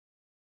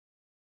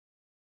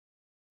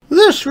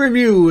This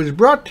review is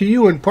brought to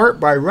you in part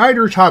by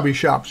Ryder's Hobby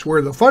Shops,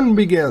 where the fun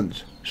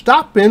begins.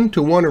 Stop in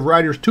to one of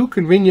Ryder's 2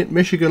 convenient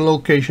Michigan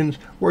locations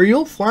where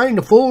you'll find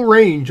a full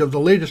range of the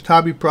latest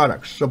hobby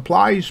products,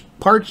 supplies,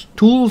 parts,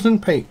 tools,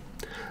 and paint.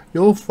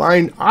 You'll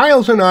find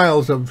aisles and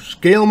aisles of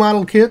scale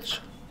model kits,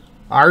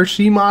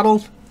 RC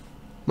models,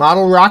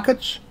 model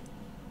rockets,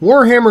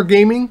 Warhammer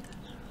gaming,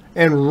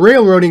 and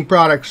railroading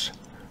products.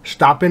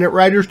 Stop in at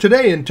Ryder's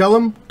today and tell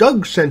them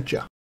Doug sent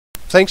you.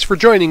 Thanks for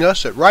joining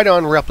us at Ride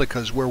On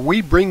Replicas, where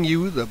we bring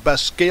you the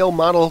best scale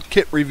model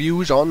kit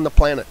reviews on the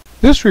planet.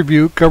 This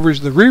review covers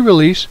the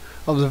re-release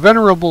of the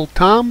venerable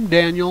Tom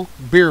Daniel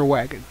beer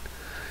wagon.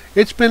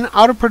 It's been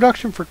out of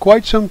production for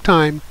quite some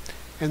time,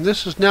 and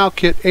this is now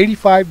kit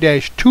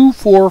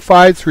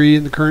 85-2453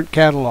 in the current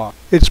catalog.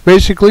 It's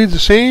basically the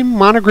same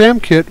monogram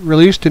kit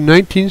released in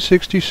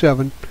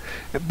 1967,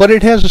 but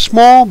it has a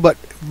small but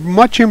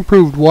much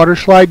improved water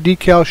slide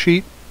decal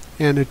sheet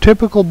and a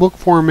typical book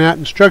format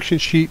instruction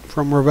sheet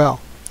from Revell.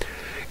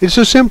 It's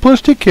a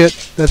simplistic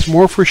kit that's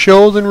more for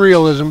show than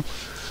realism,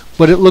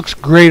 but it looks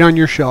great on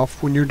your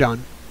shelf when you're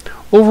done.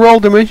 Overall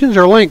dimensions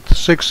are length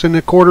 6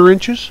 1/4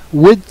 inches,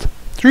 width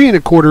 3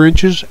 1/4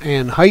 inches,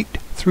 and height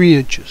 3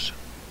 inches.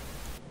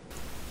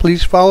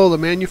 Please follow the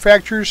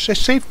manufacturer's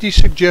safety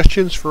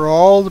suggestions for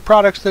all the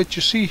products that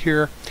you see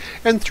here,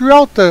 and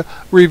throughout the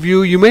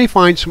review you may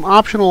find some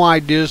optional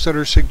ideas that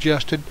are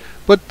suggested,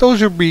 but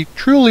those will be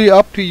truly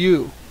up to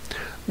you.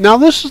 Now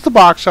this is the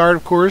box art,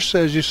 of course,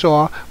 as you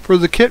saw, for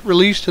the kit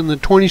released in the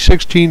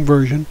 2016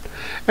 version,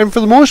 and for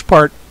the most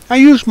part I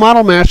used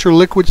Model Master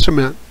liquid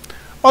cement.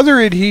 Other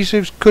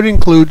adhesives could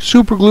include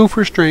super glue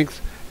for strength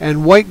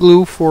and white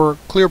glue for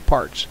clear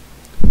parts.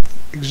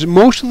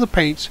 Most of the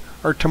paints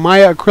are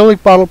Tamiya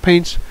acrylic bottle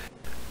paints.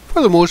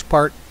 For the most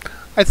part,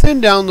 I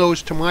thin down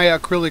those Tamiya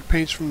acrylic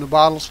paints from the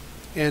bottles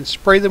and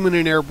spray them in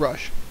an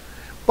airbrush.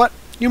 But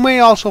you may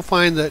also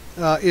find that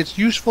it's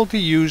useful to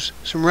use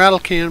some rattle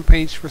can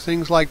paints for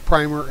things like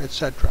primer,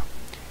 etc.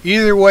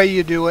 Either way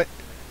you do it,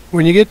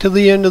 when you get to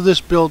the end of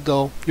this build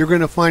though, you're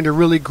going to find a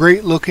really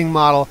great looking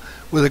model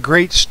with a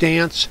great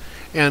stance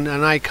and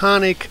an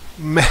iconic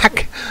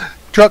Mack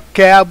truck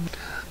cab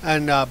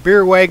and a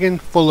beer wagon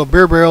full of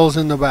beer barrels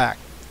in the back.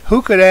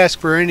 Who could ask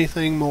for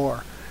anything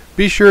more?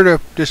 Be sure to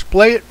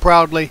display it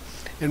proudly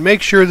and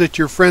make sure that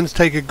your friends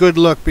take a good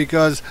look,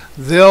 because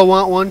they'll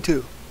want one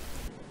too.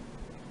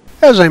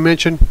 As I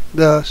mentioned,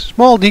 the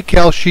small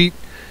decal sheet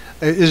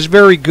is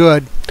very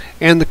good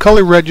and the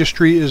color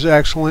registry is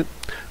excellent,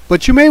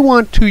 but you may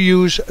want to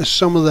use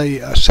some of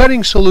the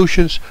setting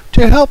solutions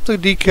to help the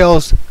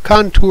decals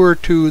contour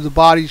to the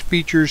body's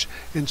features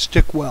and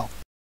stick well.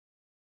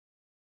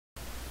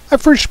 I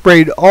first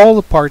sprayed all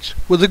the parts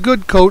with a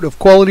good coat of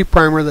quality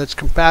primer that's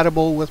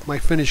compatible with my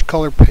finished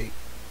color paint.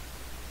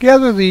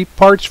 Gather the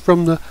parts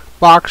from the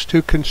box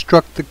to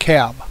construct the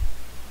cab.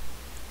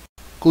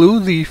 Glue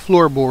the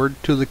floorboard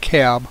to the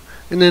cab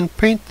and then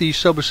paint the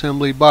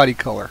subassembly body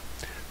color.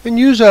 Then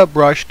use a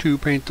brush to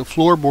paint the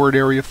floorboard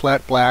area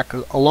flat black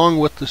along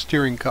with the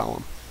steering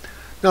column.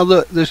 Now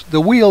the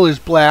wheel is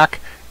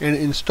black, and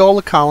install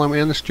the column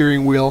and the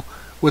steering wheel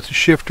with the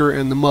shifter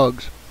and the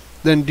mugs.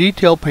 Then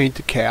detail paint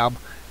the cab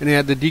and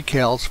add the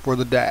decals for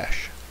the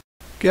dash.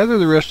 Gather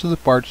the rest of the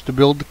parts to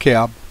build the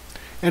cab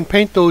and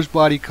paint those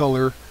body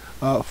color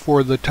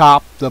for the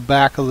top, the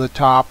back of the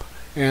top,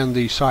 and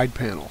the side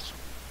panels.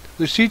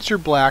 The seats are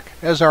black,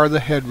 as are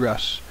the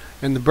headrests,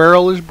 and the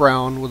barrel is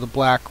brown with a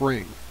black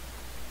ring.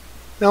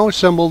 Now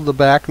assemble the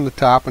back and the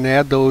top and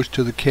add those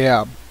to the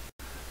cab.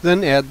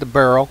 Then add the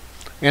barrel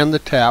and the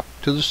tap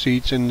to the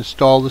seats and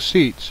install the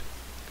seats.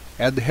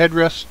 Add the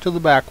headrests to the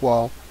back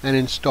wall and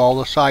install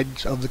the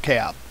sides of the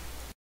cab.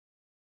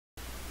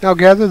 Now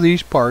gather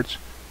these parts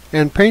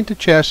and paint the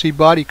chassis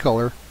body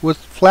color with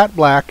flat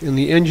black in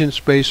the engine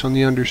space on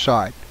the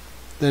underside.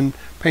 Then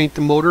paint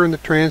the motor and the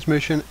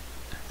transmission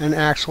and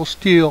axle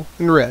steel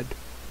and red.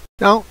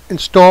 Now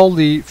install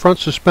the front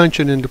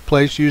suspension into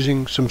place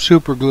using some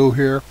super glue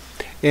here,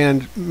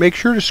 and make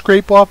sure to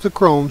scrape off the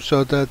chrome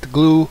so that the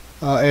glue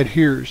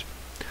adheres.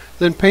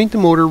 Then paint the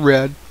motor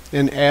red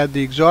and add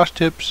the exhaust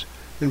tips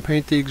and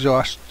paint the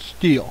exhaust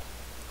steel.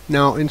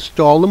 Now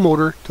install the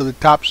motor to the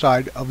top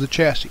side of the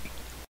chassis.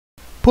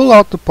 Pull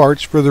out the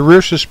parts for the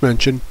rear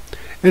suspension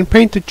and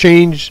paint the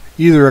chains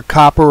either a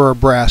copper or a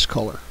brass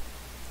color.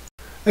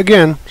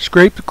 Again,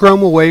 scrape the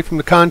chrome away from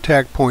the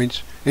contact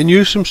points and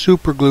use some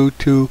super glue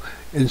to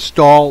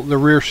install the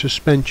rear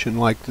suspension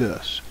like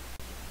this.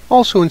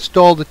 Also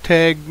install the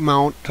tag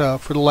mount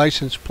for the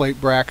license plate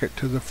bracket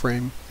to the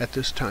frame at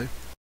this time.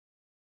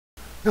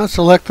 Now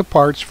select the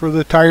parts for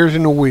the tires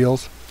and the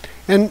wheels,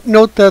 and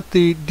note that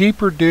the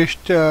deeper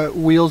dished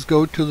wheels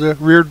go to the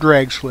rear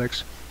drag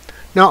slicks.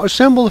 Now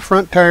assemble the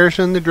front tires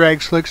and the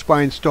drag slicks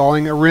by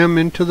installing a rim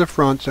into the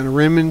fronts and a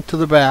rim into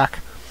the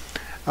back,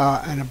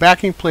 and a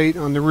backing plate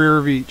on the rear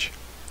of each.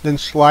 Then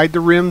slide the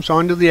rims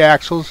onto the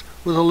axles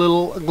with a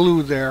little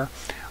glue there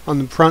on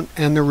the front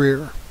and the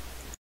rear.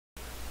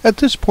 At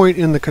this point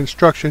in the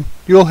construction,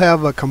 you'll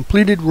have a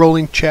completed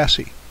rolling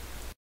chassis.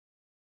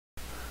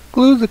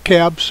 Glue the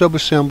cab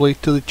subassembly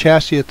to the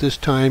chassis at this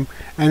time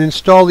and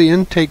install the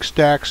intake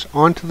stacks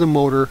onto the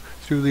motor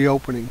through the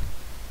opening.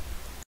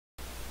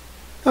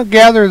 Now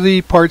gather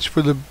the parts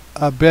for the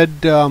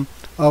bed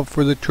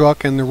for the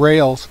truck and the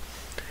rails.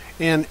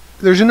 And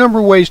there's a number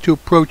of ways to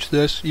approach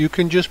this. You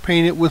can just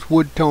paint it with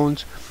wood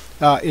tones.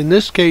 In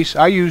this case,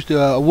 I used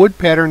a wood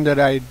pattern that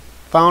I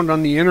found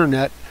on the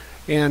internet,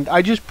 and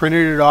I just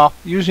printed it off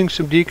using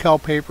some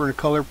decal paper and a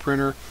color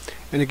printer,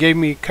 and it gave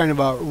me kind of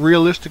a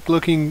realistic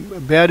looking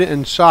bed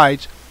and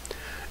sides.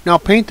 Now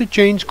paint the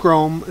chains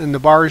chrome and the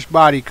bars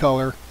body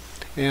color,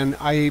 and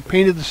I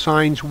painted the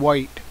signs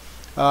white.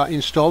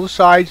 Install the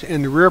sides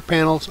and the rear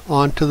panels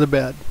onto the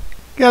bed.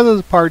 Gather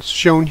the parts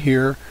shown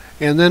here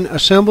and then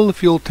assemble the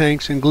fuel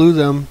tanks and glue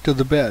them to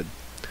the bed.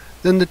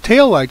 Then the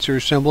tail lights are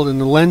assembled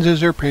and the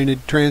lenses are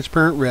painted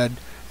transparent red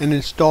and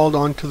installed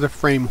onto the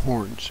frame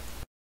horns.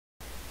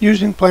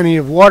 Using plenty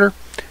of water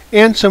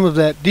and some of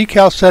that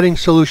decal setting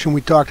solution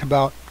we talked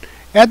about,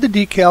 add the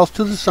decals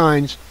to the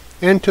signs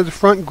and to the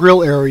front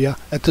grille area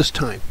at this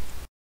time.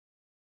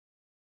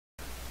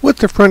 With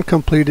the front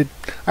completed,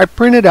 I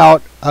printed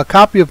out a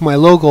copy of my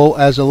logo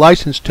as a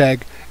license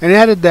tag and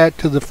added that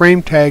to the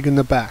frame tag in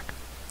the back.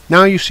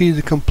 Now you see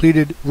the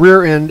completed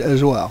rear end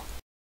as well.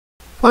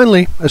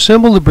 Finally,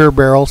 assemble the beer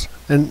barrels,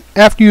 and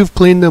after you've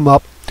cleaned them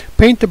up,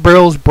 paint the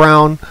barrels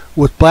brown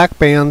with black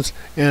bands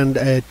and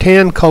a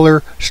tan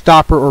color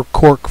stopper or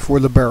cork for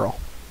the barrel.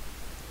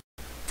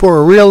 For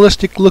a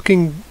realistic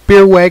looking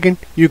beer wagon,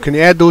 you can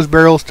add those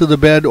barrels to the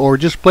bed or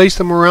just place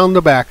them around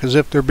the back as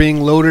if they're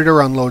being loaded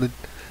or unloaded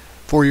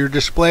for your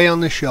display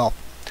on the shelf.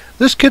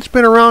 This kit's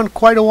been around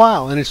quite a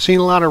while and it's seen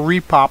a lot of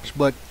repops,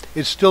 but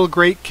it's still a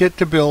great kit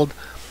to build.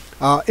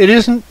 It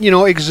isn't,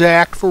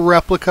 exact for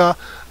replica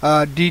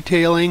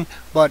detailing,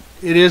 but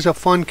it is a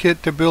fun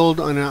kit to build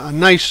on a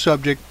nice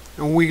subject,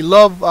 and we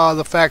love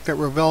the fact that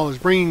Revell is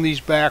bringing these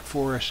back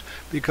for us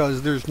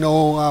because there's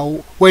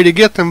no way to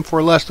get them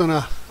for less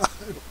than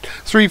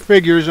 3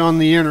 figures on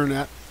the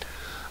internet.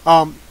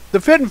 The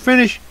fit and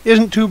finish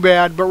isn't too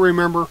bad, but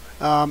remember,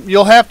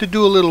 you'll have to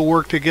do a little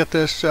work to get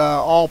this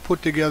all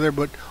put together,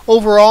 but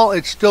overall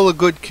it's still a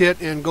good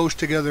kit and goes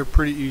together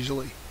pretty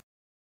easily.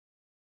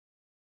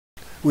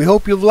 We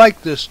hope you've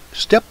liked this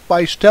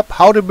step-by-step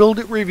how to build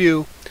it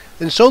review,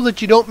 and so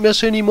that you don't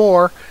miss any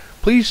more,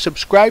 please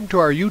subscribe to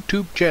our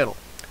YouTube channel.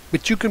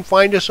 But you can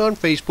find us on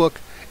Facebook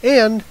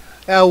and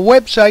our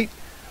website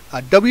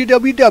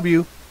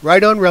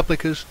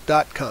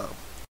www.rightonreplicas.com.